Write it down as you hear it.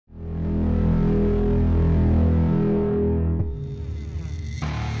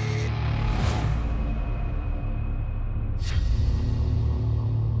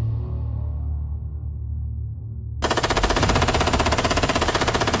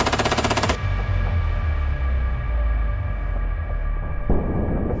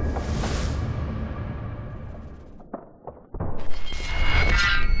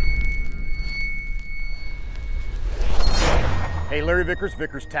Larry Vickers,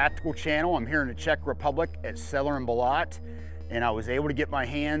 Vickers Tactical Channel. I'm here in the Czech Republic at Sellier Bellot, and I was able to get my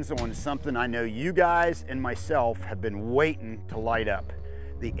hands on something I know you guys and myself have been waiting to light up.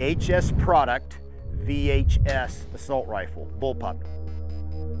 The HS Produkt VHS assault rifle, bullpup.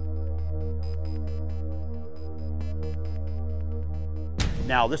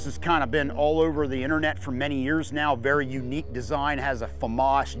 Now, this has kind of been all over the internet for many years now. Very unique design, has a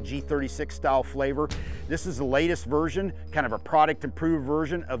FAMAS G36 style flavor. This is the latest version, kind of a product improved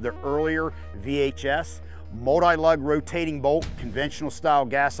version of the earlier VHS. Multi-lug rotating bolt, conventional style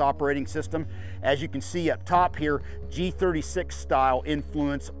gas operating system. As you can see up top here, G36 style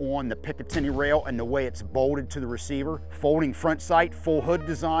influence on the Picatinny rail and the way it's bolted to the receiver. Folding front sight, full hood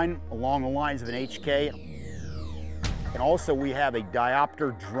design along the lines of an HK. And also we have a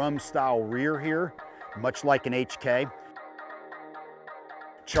diopter drum style rear here, much like an HK.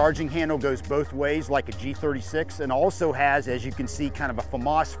 Charging handle goes both ways like a G36 and also has, as you can see, kind of a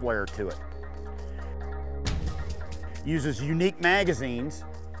FAMAS flare to it. Uses unique magazines,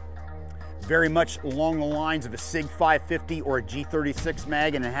 very much along the lines of a SIG 550 or a G36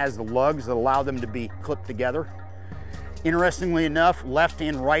 mag, and it has the lugs that allow them to be clipped together. Interestingly enough, left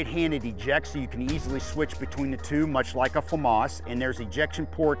and right-handed eject, so you can easily switch between the two, much like a FAMAS, and there's ejection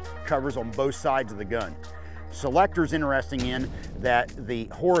port covers on both sides of the gun. Selector's interesting in that the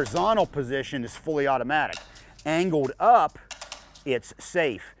horizontal position is fully automatic. Angled up, it's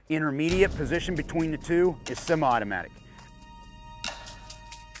safe. Intermediate position between the two is semi-automatic.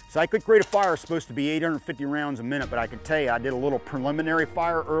 Cyclic rate of fire is supposed to be 850 rounds a minute, but I can tell you, I did a little preliminary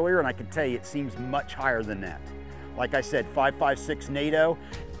fire earlier, and I can tell you it seems much higher than that. Like I said, 5.56 NATO,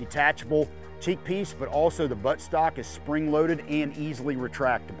 detachable cheek piece, but also the buttstock is spring-loaded and easily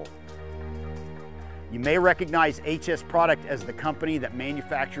retractable. You may recognize HS Produkt as the company that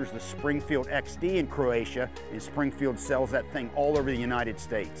manufactures the Springfield XD in Croatia, and Springfield sells that thing all over the United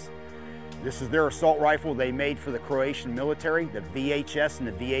States. This is their assault rifle they made for the Croatian military, the VHS and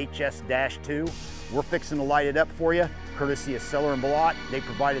the VHS-2. We're fixing to light it up for you, courtesy of Sellier Bellot. They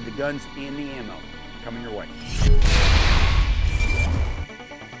provided the guns and the ammo. Coming your way.